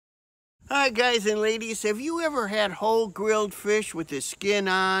Hi guys and ladies, have you ever had whole grilled fish with the skin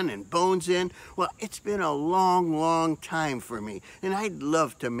on and bones in? Well, it's been a long time for me, and I'd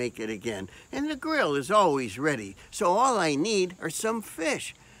love to make it again. And the grill is always ready, so all I need are some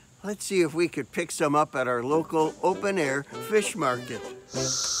fish. Let's see if we could pick some up at our local open-air fish market.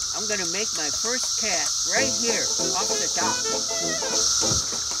 I'm gonna make my first cast right here, off the dock.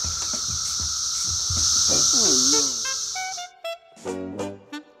 Oh no.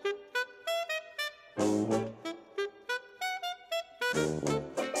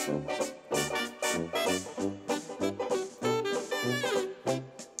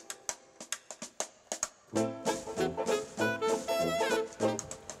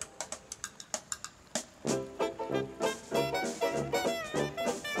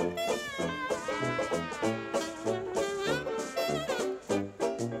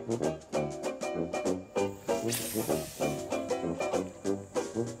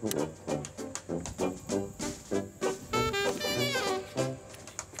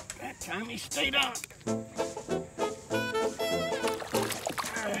 That time he stayed on.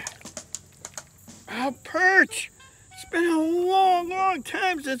 A perch! It's been a long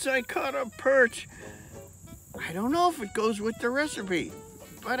time since I caught a perch. I don't know if it goes with the recipe,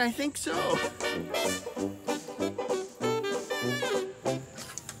 but I think so.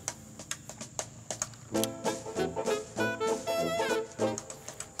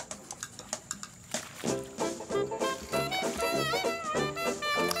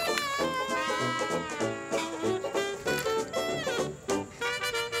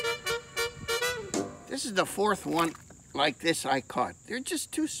 This is the fourth one like this I caught. They're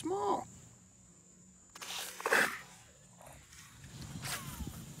just too small.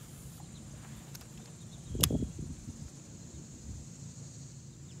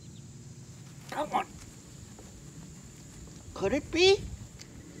 Got one. Could it be?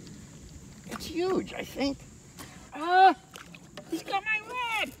 It's huge, I think. He's got my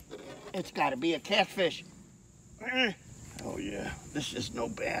rod. It's got to be a catfish. Oh yeah, this is no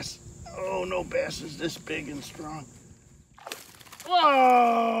bass. Oh, no bass is this big and strong.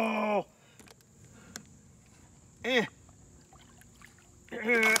 Whoa!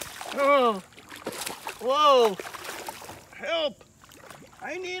 Oh! Whoa! Help!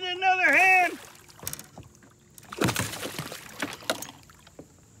 I need another hand!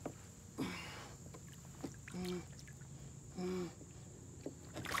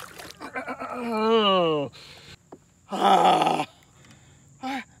 Oh!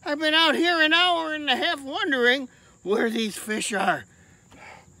 I've been out here an hour and a half wondering where these fish are.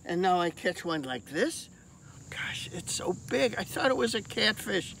 And now I catch one like this. Gosh, it's so big. I thought it was a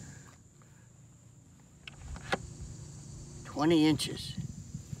catfish. 20 inches.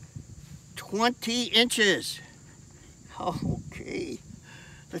 20 inches. Okay,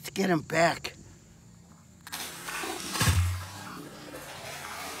 let's get him back.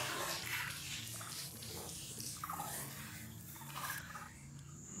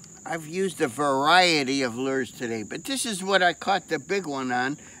 I've used a variety of lures today, but this is what I caught the big one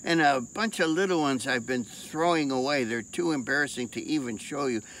on, and a bunch of little ones I've been throwing away. They're too embarrassing to even show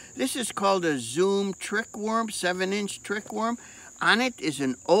you. This is called a Zoom trick worm, 7-inch trick worm. On it is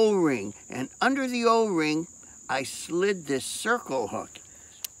an O-ring, and under the O-ring, I slid this circle hook.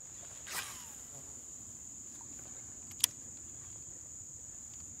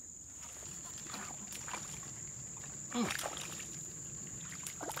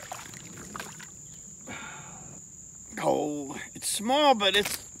 Oh, it's small, but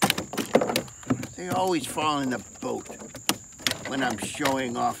they always fall in the boat when I'm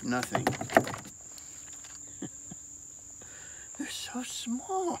showing off nothing. They're so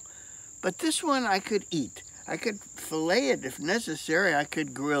small. But this one I could eat. I could fillet it if necessary. I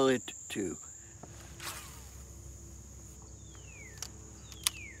could grill it too.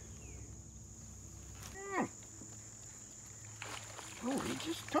 Oh, he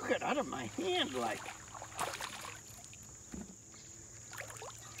just took it out of my hand like.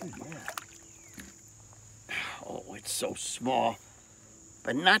 Yeah. Oh, it's so small,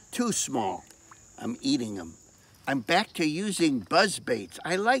 but not too small. I'm eating them. I'm back to using buzz baits.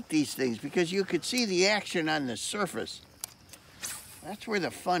 I like these things because you could see the action on the surface. That's where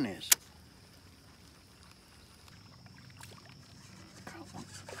the fun is.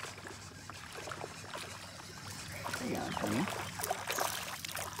 Hang on, honey.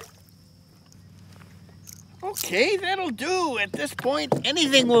 Okay, that'll do. At this point,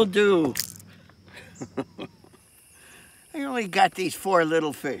 anything will do. I only got these 4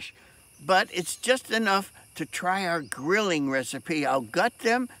 little fish, but it's just enough to try our grilling recipe. I'll gut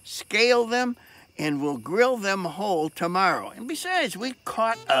them, scale them, and we'll grill them whole tomorrow. And besides, we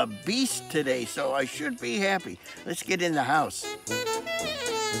caught a beast today, so I should be happy. Let's get in the house.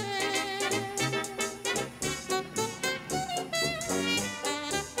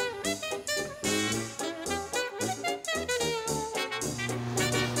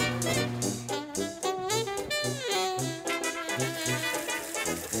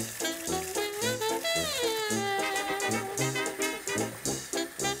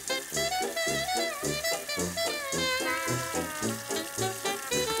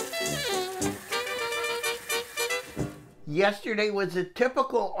 Yesterday was a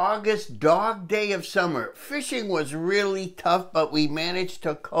typical August dog day of summer. Fishing was really tough, but we managed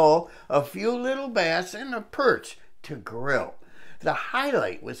to cull a few little bass and a perch to grill. The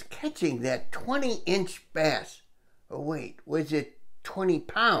highlight was catching that 20-inch bass. Oh wait, was it 20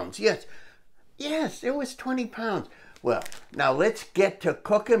 pounds? Yes, it was 20 pounds. Well, now let's get to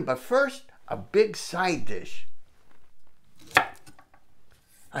cooking, but first, a big side dish.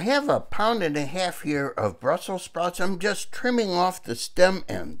 I have 1.5 pounds here of Brussels sprouts. I'm just trimming off the stem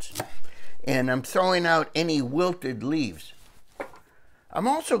ends, and I'm throwing out any wilted leaves. I'm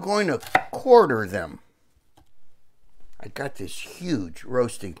also going to quarter them. I got this huge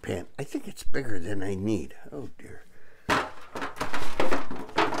roasting pan. I think it's bigger than I need. Oh dear.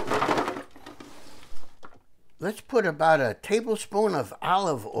 Let's put about 1 tablespoon of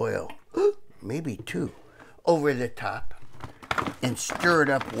olive oil, maybe 2, over the top, and stir it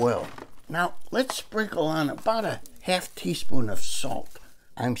up well. Now let's sprinkle on about 1/2 teaspoon of salt.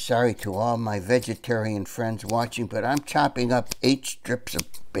 I'm sorry to all my vegetarian friends watching, but I'm chopping up 8 strips of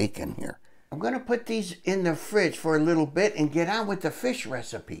bacon here. I'm going to put these in the fridge for a little bit and get on with the fish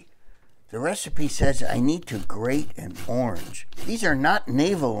recipe. The recipe says I need to grate an orange. These are not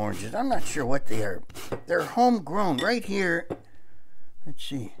navel oranges. I'm not sure what they are. They're homegrown right here, let's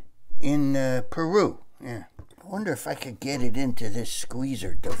see, in Peru. Yeah. I wonder if I could get it into this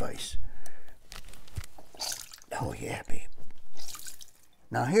squeezer device. Oh yeah, babe.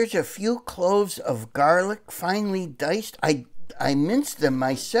 Now here's a few cloves of garlic, finely diced. I minced them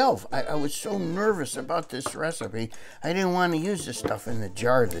myself. I was so nervous about this recipe, I didn't want to use the stuff in the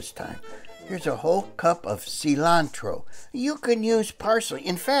jar this time. Here's a whole cup of cilantro. You can use parsley.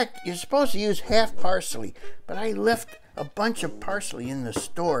 In fact, you're supposed to use half parsley, but I left a bunch of parsley in the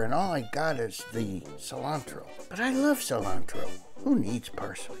store, and all I got is the cilantro. But I love cilantro. Who needs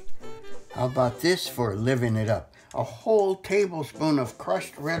parsley? How about this for living it up? A whole tablespoon of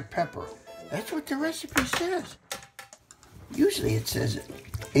crushed red pepper. That's what the recipe says. Usually it says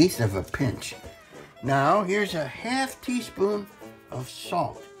 1/8 of a pinch. Now here's 1/2 teaspoon of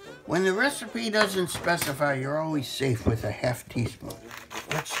salt. When the recipe doesn't specify, you're always safe with 1/2 teaspoon.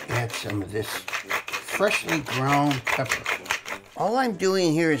 Let's add some of this freshly ground pepper. All I'm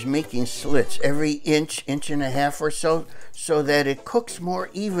doing here is making slits every inch, 1.5 inches or so that it cooks more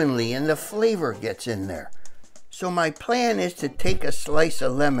evenly and the flavor gets in there. So my plan is to take a slice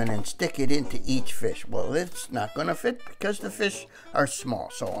of lemon and stick it into each fish. Well, it's not going to fit because the fish are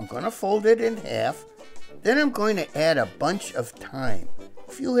small, so I'm going to fold it in half. Then I'm going to add a bunch of thyme.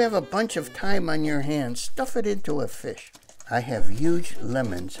 If you have a bunch of thyme on your hands, stuff it into a fish. I have huge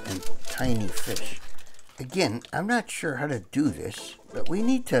lemons and tiny fish. Again, I'm not sure how to do this, but we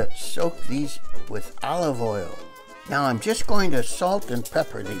need to soak these with olive oil. Now I'm just going to salt and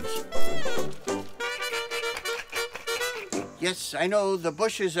pepper these. Yes, I know the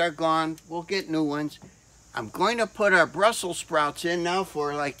bushes are gone. We'll get new ones. I'm going to put our Brussels sprouts in now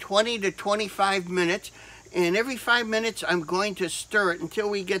for like 20 to 25 minutes. And every 5 minutes, I'm going to stir it until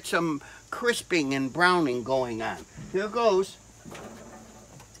we get some crisping and browning going on. Here goes.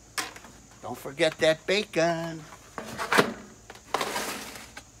 Don't forget that bacon.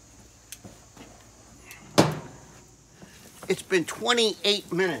 It's been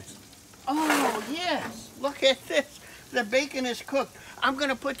 28 minutes. Oh, yes. Look at this. The bacon is cooked. I'm going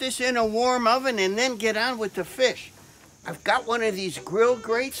to put this in a warm oven and then get on with the fish. I've got one of these grill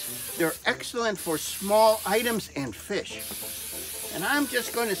grates. They're excellent for small items and fish. And I'm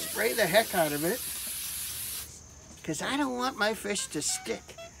just going to spray the heck out of it because I don't want my fish to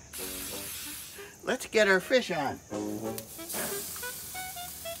stick. Let's get our fish on.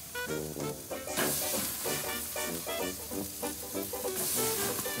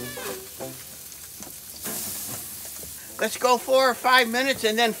 Let's go 4 or 5 minutes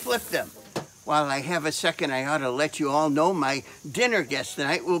and then flip them. While I have a second, I ought to let you all know my dinner guest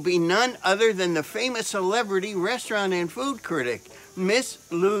tonight will be none other than the famous celebrity restaurant and food critic, Miss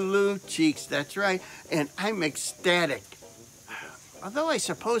Lulu Cheeks. That's right, and I'm ecstatic. Although I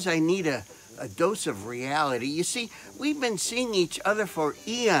suppose I need a dose of reality. You see, we've been seeing each other for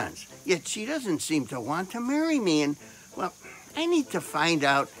eons. yet she doesn't seem to want to marry me. And, well, I need to find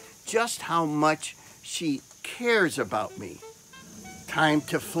out just how much she cares about me. Time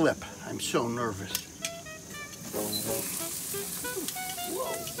to flip. I'm so nervous.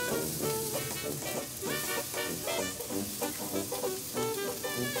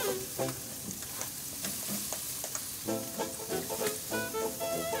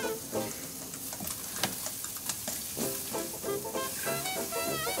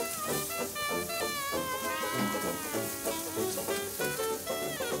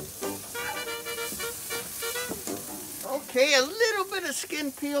 Okay, a little bit of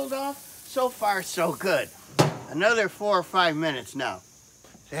skin peeled off. So far, so good. Another 4 or 5 minutes now.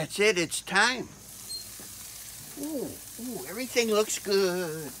 That's it, it's time. Ooh, everything looks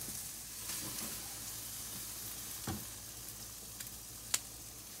good.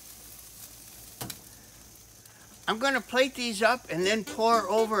 I'm gonna plate these up and then pour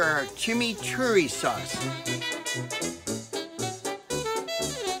over our chimichurri sauce.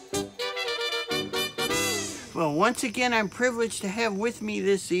 Well, once again, I'm privileged to have with me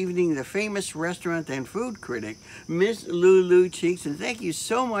this evening the famous restaurant and food critic, Miss Lulu Cheeks, and thank you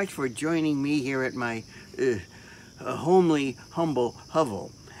so much for joining me here at my homely, humble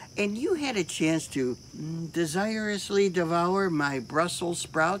hovel. And you had a chance to desirously devour my Brussels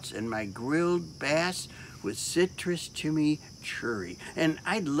sprouts and my grilled bass with citrus chimichurri, and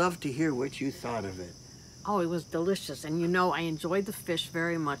I'd love to hear what you thought of it. Oh, it was delicious, and you know, I enjoyed the fish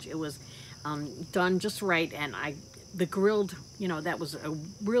very much. It was done just right, and the grilled, you know, that was a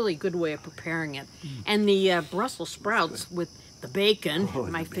really good way of preparing it. And the Brussels sprouts with the bacon,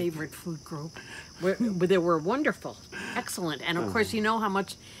 my favorite food group, they were wonderful, excellent. And of course, you know how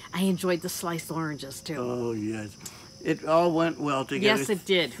much I enjoyed the sliced oranges too. Oh yes, it all went well together. Yes, it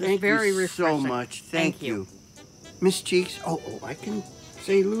did. Thank very you refreshing. so much. Thank you, Miss Cheeks. Oh, I can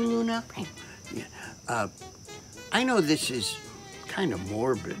say Lulu now. Yeah. I know this is kind of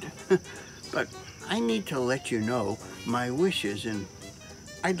morbid, but I need to let you know my wishes, and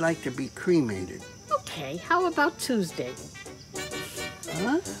I'd like to be cremated. Okay, how about Tuesday?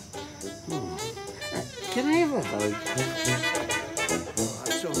 Huh? Can I have a hug?